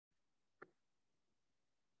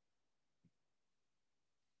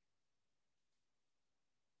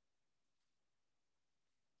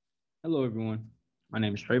Hello, everyone. My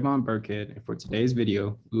name is Trevon Burkhead, and for today's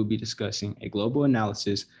video, we will be discussing a global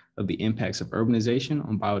analysis of the impacts of urbanization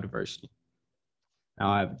on biodiversity. Now,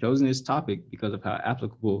 I've chosen this topic because of how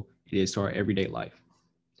applicable it is to our everyday life.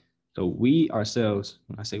 So, we ourselves,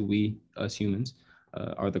 when I say we, us humans,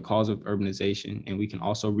 are the cause of urbanization, and we can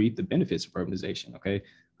also reap the benefits of urbanization. Okay,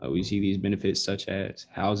 we see these benefits such as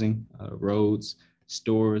housing, roads,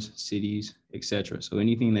 stores, cities, etc. So,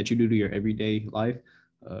 anything that you do to your everyday life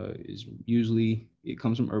is usually it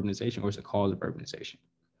comes from urbanization or it's a cause of urbanization.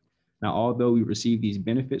 Now, although we receive these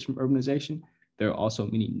benefits from urbanization, there are also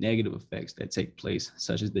many negative effects that take place,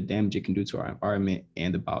 such as the damage it can do to our environment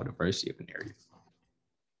and the biodiversity of an area.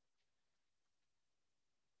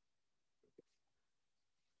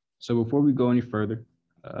 So before we go any further,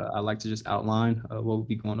 I'd like to just outline what we'll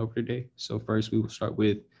be going over today. So first, we will start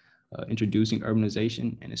with introducing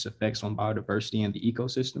urbanization and its effects on biodiversity and the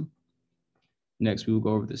ecosystem. Next, we will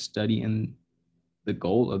go over the study and the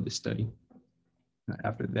goal of the study.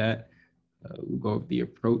 After that, we'll go over the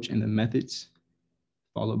approach and the methods,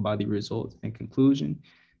 followed by the results and conclusion.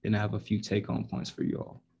 Then I have a few take-home points for you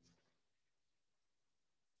all.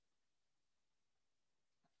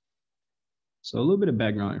 So a little bit of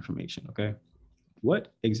background information, okay?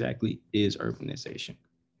 What exactly is urbanization?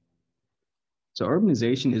 So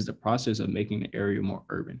urbanization is the process of making an area more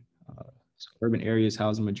urban. So urban areas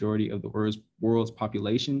house the majority of the world's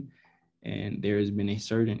population, and there has been a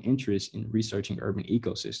certain interest in researching urban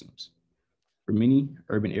ecosystems. For many,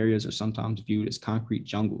 urban areas are sometimes viewed as concrete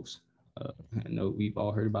jungles. I know we've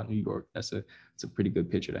all heard about New York. That's a pretty good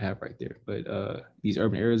picture to have right there. But these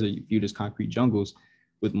urban areas are viewed as concrete jungles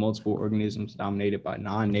with multiple organisms dominated by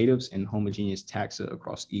non-natives and homogeneous taxa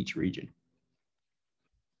across each region.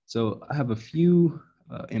 So I have a few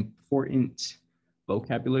important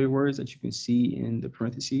vocabulary words that you can see in the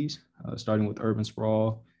parentheses, starting with urban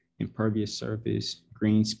sprawl, impervious surface,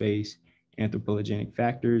 green space, anthropogenic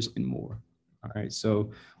factors, and more. All right, so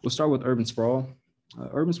we'll start with urban sprawl.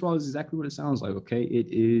 Urban sprawl is exactly what it sounds like, okay? It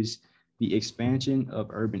is the expansion of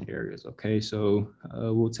urban areas, okay? So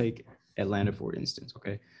we'll take Atlanta, for instance,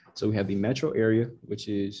 okay? So we have the metro area, which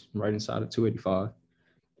is right inside of 285.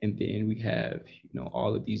 And then we have,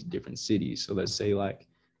 all of these different cities. So let's say like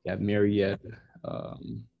you have Marietta,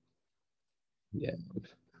 yeah,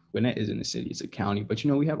 Gwinnett isn't a city, it's a county. But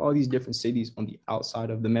we have all these different cities on the outside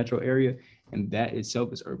of the metro area, and that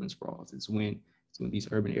itself is urban sprawl. It's when these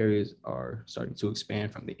urban areas are starting to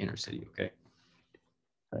expand from the inner city. Okay.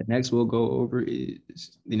 Next, we'll go over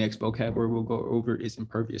is the next vocab word we'll go over is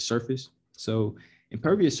impervious surface. So,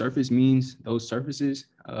 impervious surface means those surfaces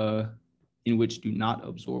in which do not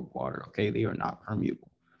absorb water. Okay, they are not permeable.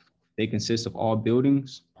 They consist of all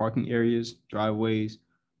buildings, parking areas, driveways,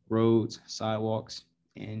 roads, sidewalks,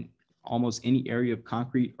 and almost any area of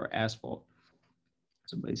concrete or asphalt.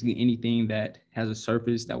 So basically anything that has a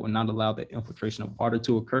surface that will not allow the infiltration of water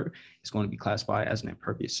to occur is going to be classified as an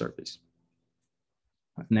impervious surface.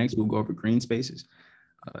 Next, we'll go over green spaces.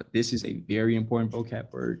 This is a very important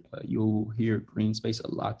vocab word. You'll hear green space a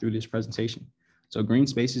lot through this presentation. So green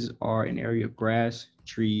spaces are an area of grass,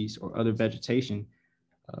 trees, or other vegetation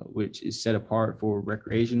which is set apart for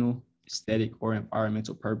recreational, aesthetic, or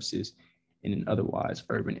environmental purposes in an otherwise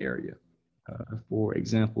urban area. For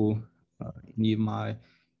example, any of my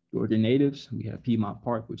Georgia natives, we have Piedmont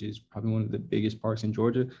Park, which is probably one of the biggest parks in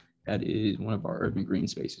Georgia. That is one of our urban green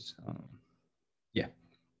spaces. Yeah.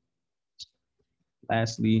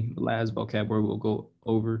 Lastly, the last vocab word we'll go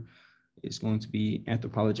over is going to be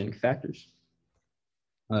anthropogenic factors.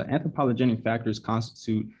 Anthropogenic factors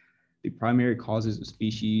constitute the primary causes of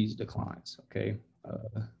species declines, okay?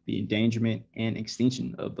 The endangerment and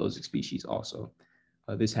extinction of those species also.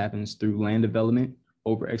 This happens through land development,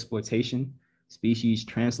 overexploitation, species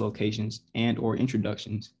translocations and or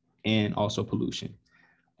introductions, and also pollution.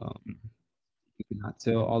 You cannot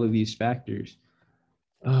tell all of these factors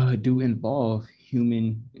do involve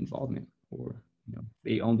human involvement, or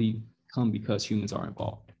they only come because humans are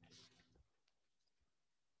involved.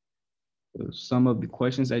 So some of the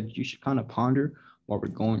questions that you should kind of ponder while we're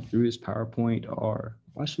going through this PowerPoint are,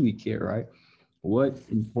 why should we care, right? What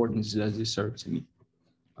importance does this serve to me?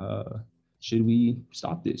 Should we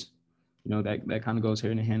stop this? That kind of goes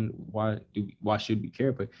hand in hand. Why should we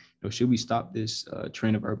care? But should we stop this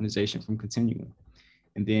trend of urbanization from continuing?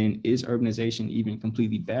 And then is urbanization even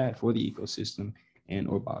completely bad for the ecosystem and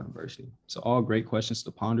or biodiversity? So all great questions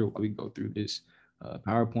to ponder while we go through this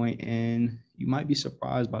PowerPoint, and you might be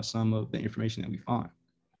surprised by some of the information that we find.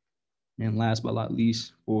 And last but not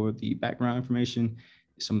least, for the background information,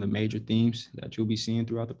 some of the major themes that you'll be seeing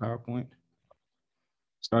throughout the PowerPoint.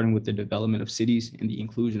 starting with the development of cities and the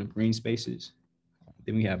inclusion of green spaces.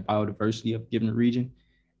 Then we have biodiversity of given region,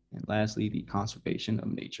 and lastly, the conservation of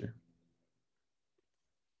nature.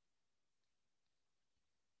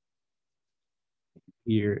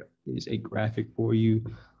 Here is a graphic for you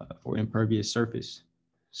for impervious surface.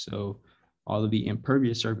 So all of the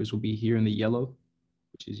impervious surface will be here in the yellow,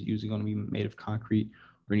 which is usually going to be made of concrete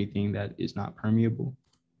or anything that is not permeable.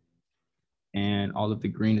 And all of the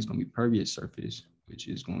green is going to be pervious surface, which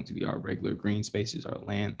is going to be our regular green spaces, our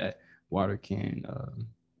land that water can,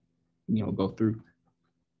 go through.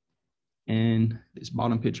 And this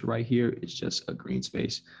bottom picture right here is just a green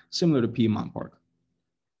space, similar to Piedmont Park.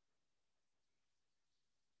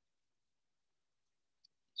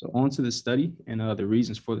 So on to the study and the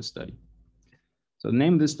reasons for the study. So the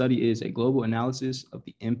name of this study is A Global Analysis of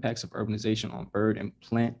the Impacts of Urbanization on Bird and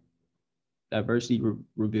Plant Diversity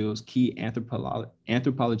Reveals Key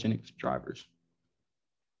Anthropogenic Drivers.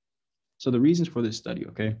 So the reasons for this study,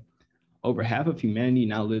 okay? Over half of humanity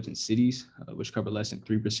now lives in cities, which cover less than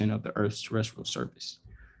 3% of the Earth's terrestrial surface.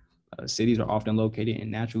 Cities are often located in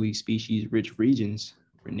naturally species-rich regions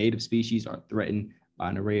where native species are threatened by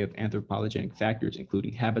an array of anthropogenic factors,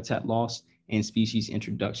 including habitat loss and species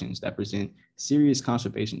introductions that present serious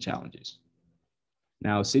conservation challenges.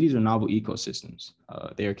 Now, cities are novel ecosystems.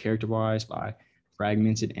 They are characterized by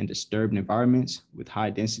fragmented and disturbed environments with high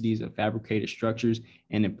densities of fabricated structures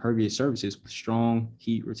and impervious surfaces with strong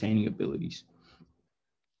heat retaining abilities.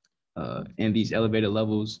 And these elevated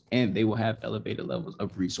levels, and they will have elevated levels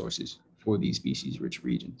of resources for these species-rich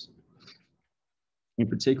regions. In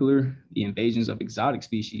particular, the invasions of exotic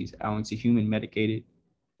species owing to human medicated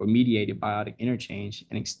or mediated biotic interchange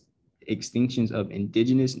and extinctions of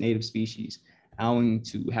indigenous native species owing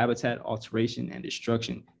to habitat alteration and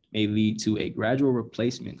destruction may lead to a gradual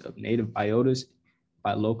replacement of native biotas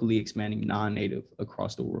by locally expanding non-native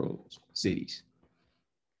across the world's cities.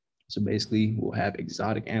 So basically, we'll have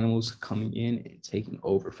exotic animals coming in and taking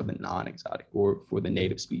over for the non-exotic or for the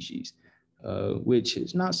native species, which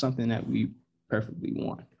is not something that we perfectly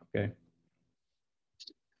want, okay?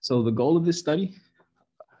 So the goal of this study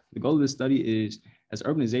is, as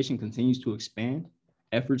urbanization continues to expand,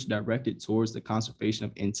 efforts directed towards the conservation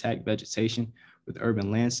of intact vegetation with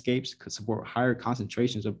urban landscapes could support higher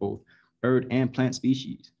concentrations of both bird and plant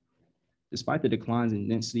species. Despite the declines in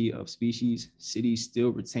density of species, cities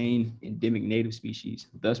still retain endemic native species,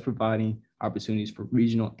 thus providing opportunities for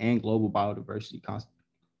regional and global biodiversity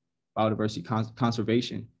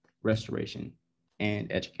conservation, restoration,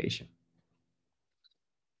 and education.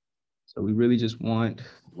 So we really just want,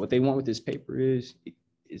 what they want with this paper is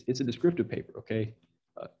it's a descriptive paper, okay?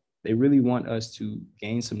 They really want us to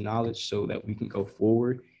gain some knowledge so that we can go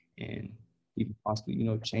forward and even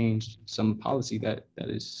possibly, change some policy that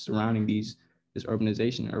is surrounding this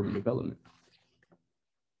urbanization and urban development.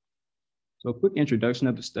 So a quick introduction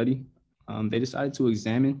of the study. They decided to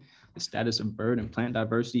examine the status of bird and plant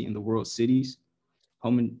diversity in the world's cities,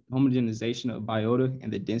 homogenization of biota,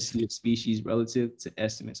 and the density of species relative to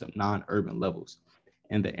estimates of non-urban levels,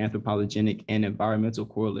 and the anthropogenic and environmental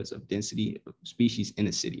correlates of density of species in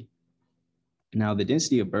a city. Now, the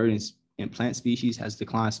density of bird and plant species has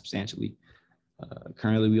declined substantially.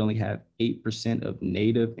 Currently, we only have 8% of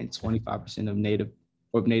native and 25% of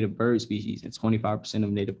native bird species and 25% of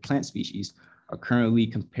native plant species are currently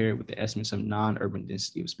compared with the estimates of non-urban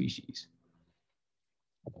density of species.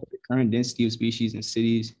 The current density of species in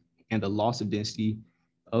cities and the loss of density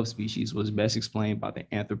of species was best explained by the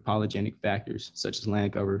anthropogenic factors such as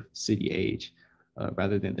land cover, city age,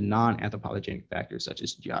 rather than the non-anthropogenic factors such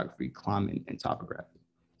as geography, climate, and topography.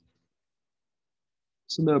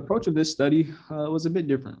 So the approach of this study was a bit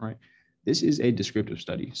different, right? This is a descriptive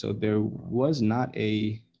study. So there was not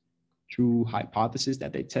a true hypothesis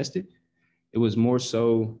that they tested. It was more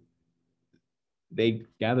so they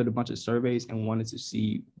gathered a bunch of surveys and wanted to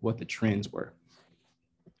see what the trends were.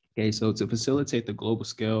 Okay, so to facilitate the global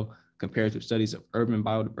scale comparative studies of urban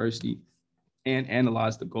biodiversity and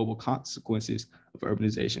analyze the global consequences of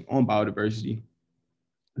urbanization on biodiversity,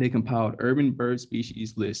 they compiled urban bird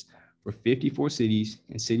species lists for 54 cities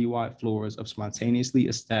and citywide floras of spontaneously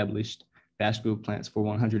established vascular plants for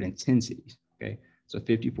 110 cities. Okay, so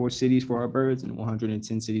 54 cities for our birds and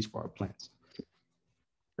 110 cities for our plants.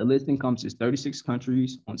 The list encompasses 36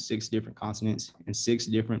 countries on 6 different continents and 6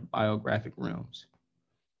 different biographic realms.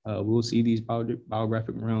 We'll see these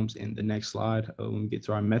biographic realms in the next slide when we get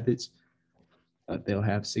to our methods. They'll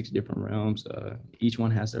have 6 different realms. Each one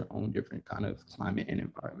has their own different kind of climate and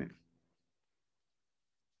environment.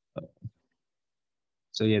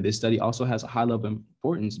 So yeah, this study also has a high level of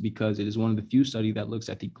importance because it is one of the few studies that looks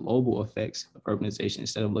at the global effects of urbanization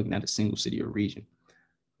instead of looking at a single city or region.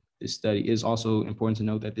 This study is also important to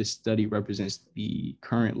note that this study represents the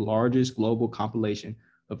current largest global compilation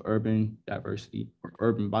of urban diversity or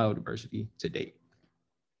urban biodiversity to date.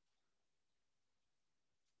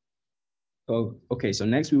 So, okay, so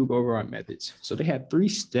next we will go over our methods. So they had 3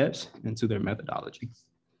 steps into their methodology.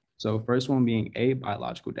 So first one being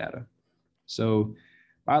biological data. So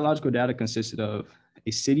biological data consisted of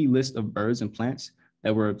a city list of birds and plants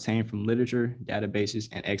that were obtained from literature, databases,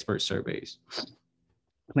 and expert surveys.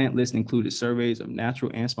 Plant list included surveys of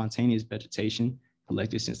natural and spontaneous vegetation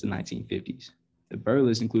collected since the 1950s. The bird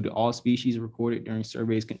list included all species recorded during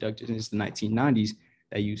surveys conducted since the 1990s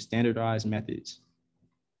that used standardized methods.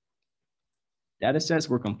 Data sets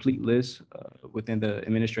were complete lists within the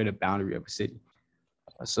administrative boundary of a city.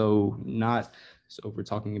 So if we're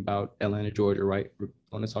talking about Atlanta, Georgia, right? We're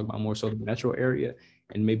going to talk about more so the metro area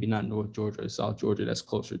and maybe not North Georgia or South Georgia that's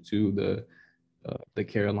closer to the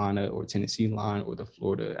Carolina or Tennessee line or the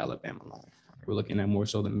Florida, Alabama line. We're looking at more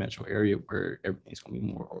so the metro area where everything's going to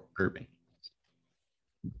be more urban.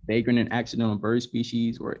 Vagrant and accidental bird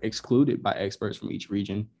species were excluded by experts from each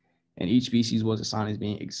region, and each species was assigned as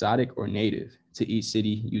being exotic or native to each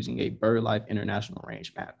city using a BirdLife International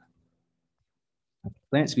Range map.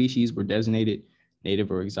 Plant species were designated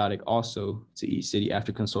native or exotic also to each city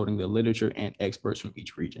after consulting the literature and experts from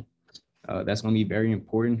each region. That's going to be very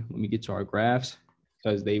important when we get to our graphs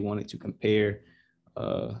because they wanted to compare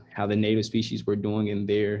how the native species were doing in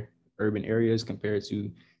their urban areas compared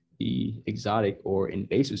to the exotic or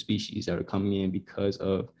invasive species that are coming in because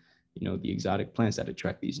of the exotic plants that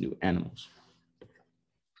attract these new animals.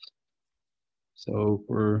 So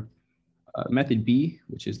for method B,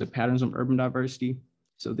 which is the patterns of urban diversity.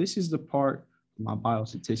 So this is the part of my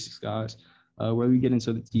biostatistics, guys, where we get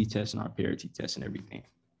into the t-test and our parity test and everything.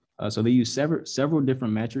 So they use several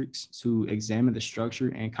different metrics to examine the structure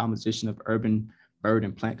and composition of urban bird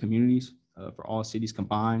and plant communities for all cities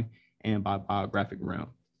combined and by biographic realm.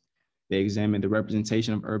 They examined the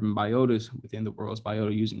representation of urban biotas within the world's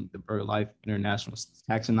biota using the BirdLife International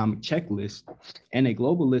Taxonomic Checklist and a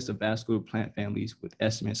global list of vascular plant families with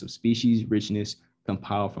estimates of species richness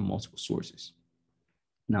compiled from multiple sources.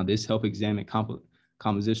 Now, this helped examine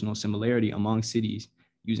compositional similarity among cities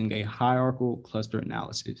using a hierarchical cluster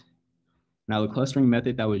analysis. Now, the clustering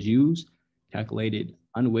method that was used calculated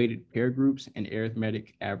unweighted pair groups and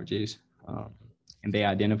arithmetic averages, and they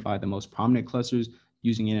identified the most prominent clusters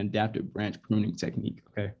using an adaptive branch pruning technique,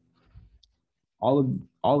 okay?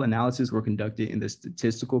 All analyses were conducted in the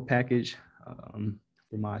statistical package.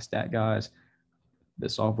 For my stat guys, the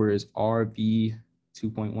software is RV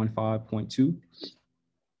 2.15.2.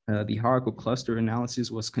 The hierarchical cluster analysis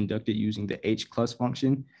was conducted using the hclust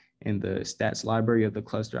function and the stats library of the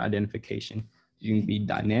cluster identification using the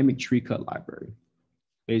dynamic tree cut library.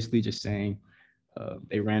 Basically just saying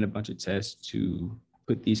they ran a bunch of tests to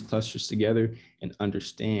put these clusters together and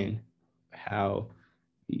understand how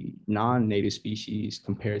the non-native species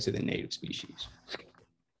compare to the native species.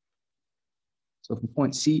 So for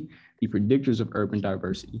point C, the predictors of urban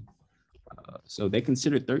diversity. So they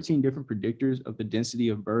considered 13 different predictors of the density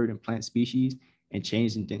of bird and plant species and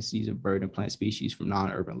change in densities of bird and plant species from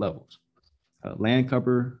non-urban levels. Land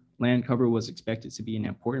cover was expected to be an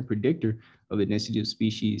important predictor of the density of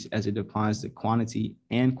species as it defines the quantity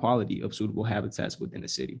and quality of suitable habitats within the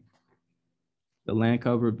city. The land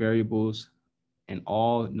cover variables and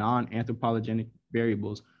all non-anthropogenic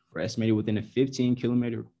variables were estimated within a 15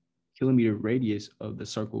 kilometer radius of the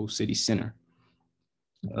circle city center.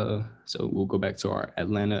 So we'll go back to our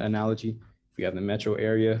Atlanta analogy. If we have the metro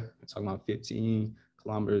area, we're talking about 15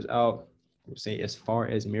 kilometers out, we'll say as far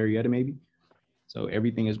as Marietta maybe. So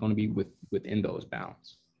everything is going to be within those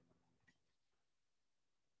bounds.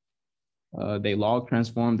 They log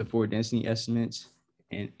transformed the 4 density estimates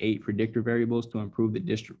and 8 predictor variables to improve the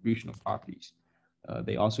distributional properties.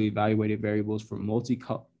 They also evaluated variables for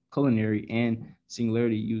multi-culinary and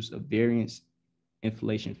singularity use of variance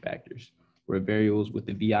inflation factors, where variables with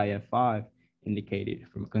the VIF5 indicated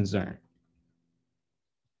from concern.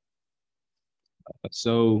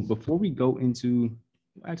 So before we go into,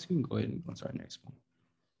 actually we can go ahead and go to our next one.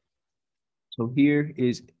 So here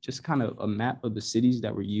is just kind of a map of the cities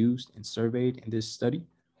that were used and surveyed in this study.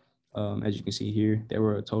 As you can see here, there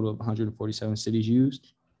were a total of 147 cities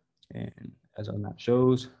used. And as our map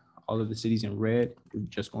shows, all of the cities in red are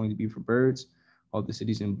just going to be for birds. All the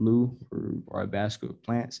cities in blue are vascular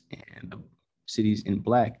plants, and the cities in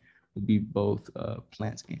black would be both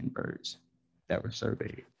plants and birds that were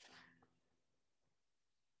surveyed.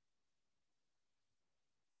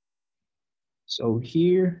 So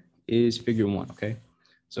here is figure one, okay?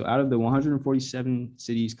 So out of the 147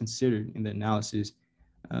 cities considered in the analysis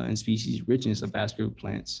and species richness of vascular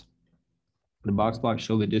plants, the box plots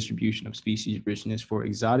show the distribution of species richness for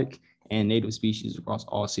exotic and native species across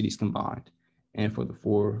all cities combined, and for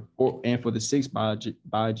the six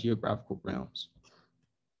biogeographical realms.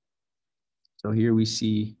 So here we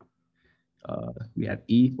see we have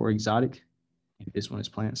E for exotic, and this one is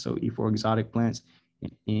plants. So E for exotic plants,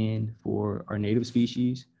 and N for our native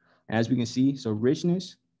species. And as we can see, so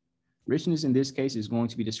richness in this case is going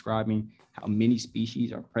to be describing how many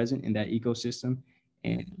species are present in that ecosystem.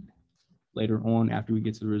 And later on, after we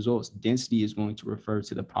get to the results, density is going to refer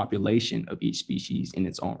to the population of each species in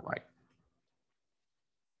its own right.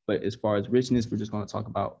 But as far as richness, we're just going to talk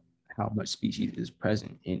about how much species is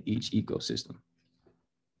present in each ecosystem.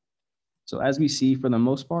 So as we see, for the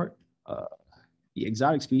most part, the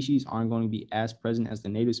exotic species aren't going to be as present as the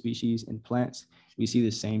native species in plants. We see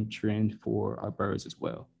the same trend for our birds as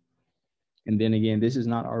well. And then again, this is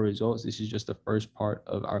not our results. This is just the first part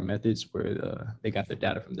of our methods where they got the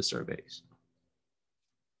data from the surveys.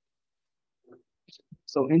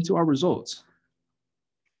 So into our results.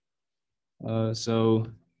 So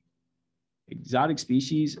exotic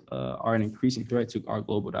species are an increasing threat to our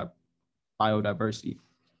global biodiversity.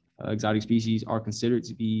 Exotic species are considered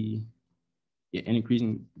to be an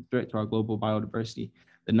increasing threat to our global biodiversity.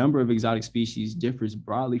 The number of exotic species differs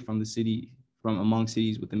broadly from among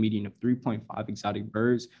cities with a median of 3.5 exotic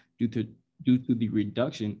birds due to the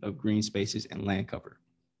reduction of green spaces and land cover.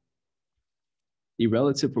 The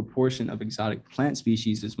relative proportion of exotic plant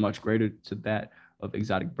species is much greater to that of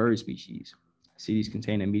exotic bird species. Cities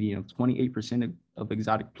contain a median of 28% of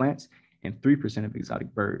exotic plants and 3% of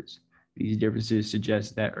exotic birds. These differences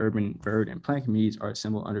suggest that urban bird and plant communities are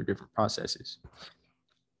assembled under different processes.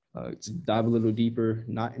 To dive a little deeper,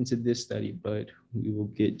 not into this study, but we will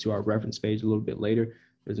get to our reference page a little bit later.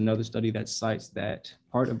 There's another study that cites that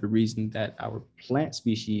part of the reason that our plant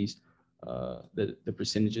species, the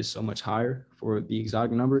percentage is so much higher for the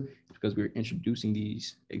exotic number is because we're introducing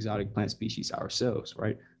these exotic plant species ourselves,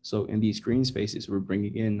 right? So in these green spaces, we're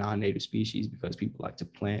bringing in non-native species because people like to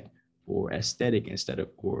plant for aesthetic instead of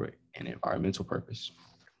for an environmental purpose.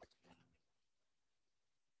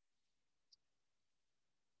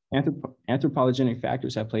 Anthropogenic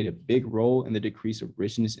factors have played a big role in the decrease of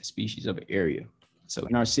richness in species of an area. So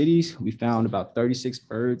in our cities, we found about 36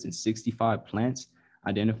 birds and 65 plants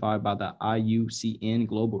identified by the IUCN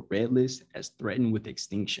Global Red List as threatened with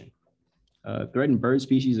extinction. Threatened bird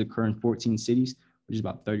species occur in 14 cities, which is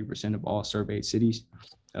about 30% of all surveyed cities,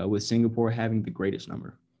 with Singapore having the greatest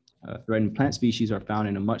number. Threatened plant species are found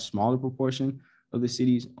in a much smaller proportion of the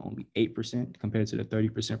cities, only 8% compared to the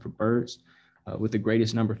 30% for birds, with the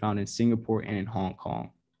greatest number found in Singapore and in Hong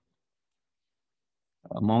Kong.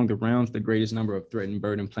 Among the realms, the greatest number of threatened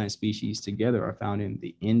bird and plant species together are found in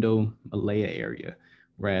the Indo-Malaya area,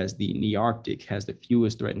 whereas the Nearctic has the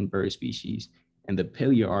fewest threatened bird species and the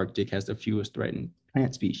Palearctic has the fewest threatened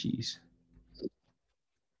plant species.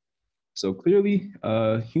 So clearly,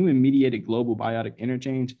 human-mediated global biotic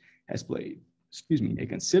interchange has played, a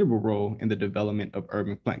considerable role in the development of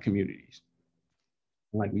urban plant communities.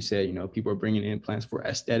 Like we said, people are bringing in plants for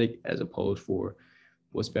aesthetic as opposed for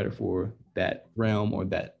what's better for that realm or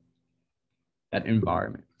that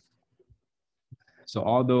environment. So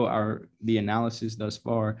although the analysis thus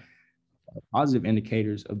far positive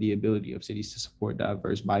indicators of the ability of cities to support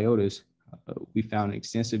diverse biotas, we found an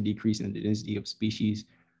extensive decrease in the density of species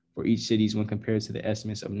for each cities when compared to the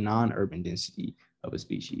estimates of non-urban density of a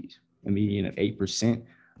species. A median of 8%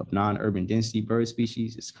 of non-urban density bird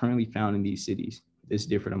species is currently found in these cities. This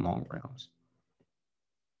differed among realms.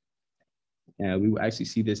 And we will actually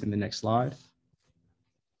see this in the next slide.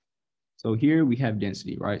 So here we have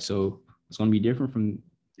density, right? So it's going to be different from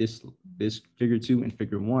this figure 2 and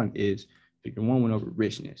figure 1 is figure 1 went over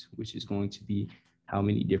richness, which is going to be how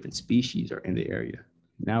many different species are in the area.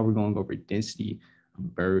 Now we're going over density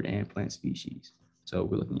of bird and plant species. So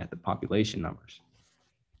we're looking at the population numbers.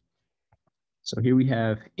 So here we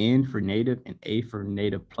have N for native and A for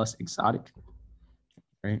native plus exotic,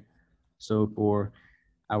 right? So for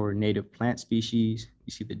our native plant species,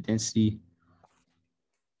 you see the density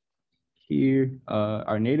here.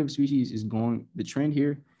 Our native species is the trend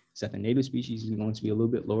here is that the native species is going to be a little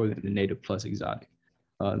bit lower than the native plus exotic.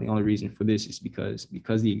 The only reason for this is because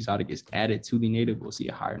the exotic is added to the native, we'll see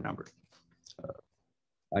a higher number.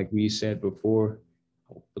 Like we said before,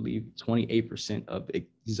 I believe 28% of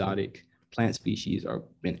exotic plant species are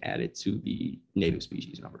been added to the native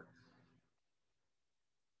species number.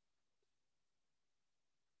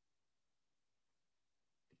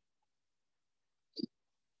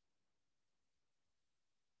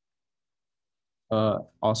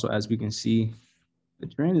 Also, as we can see, the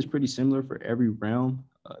trend is pretty similar for every realm.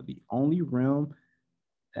 The only realm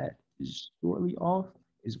that is shortly off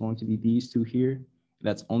is going to be these two here.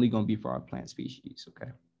 That's only going to be for our plant species,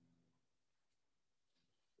 okay?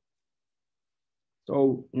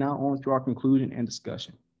 So now on to our conclusion and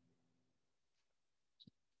discussion.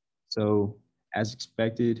 So as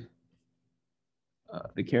expected,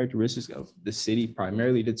 the characteristics of the city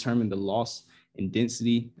primarily determine the loss in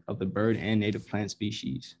density of the bird and native plant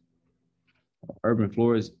species. Urban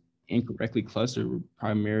flora is incorrectly clustered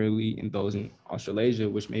primarily in those in Australasia,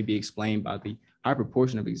 which may be explained by the high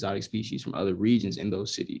proportion of exotic species from other regions in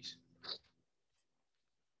those cities.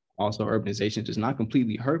 Also, urbanization does not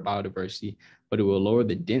completely hurt biodiversity, but it will lower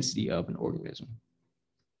the density of an organism.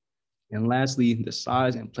 And lastly, the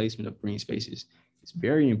size and placement of green spaces is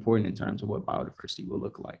very important in terms of what biodiversity will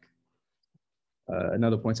look like.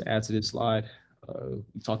 Another point to add to this slide,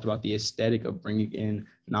 we talked about the aesthetic of bringing in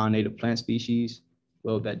non-native plant species.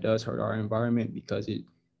 Well, that does hurt our environment because it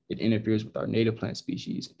interferes with our native plant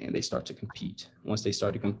species and they start to compete. Once they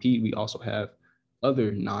start to compete, we also have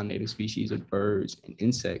other non-native species of birds and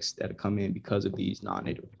insects that come in because of these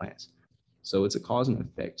non-native plants. So it's a cause and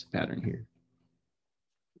effect pattern here.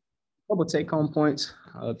 Couple take-home points.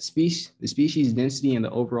 The species density and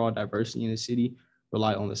the overall diversity in the city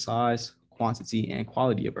rely on the size, quantity, and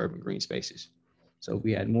quality of urban green spaces. So if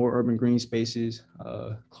we had more urban green spaces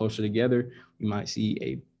closer together, we might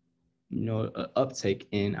see an uptake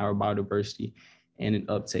in our biodiversity and an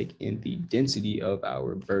uptake in the density of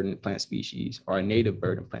our bird and plant species, or our native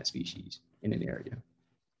bird and plant species in an area.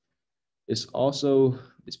 This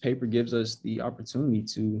paper gives us the opportunity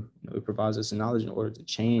to, it provides us the knowledge in order to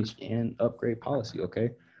change and upgrade policy,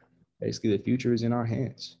 okay? Basically, the future is in our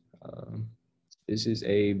hands. This is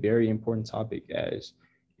a very important topic as,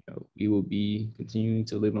 we will be continuing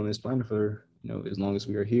to live on this planet for, as long as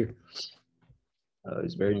we are here.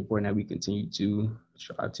 It's very important that we continue to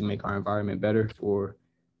strive to make our environment better for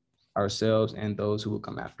ourselves and those who will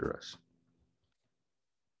come after us.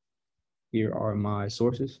 Here are my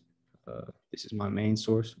sources. This is my main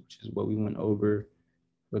source, which is what we went over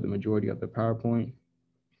for the majority of the PowerPoint.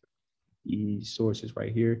 These sources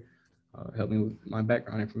right here help me with my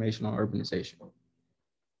background information on urbanization.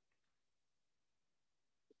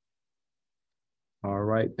 All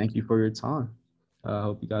right, thank you for your time. I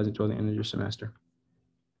hope you guys enjoy the end of your semester.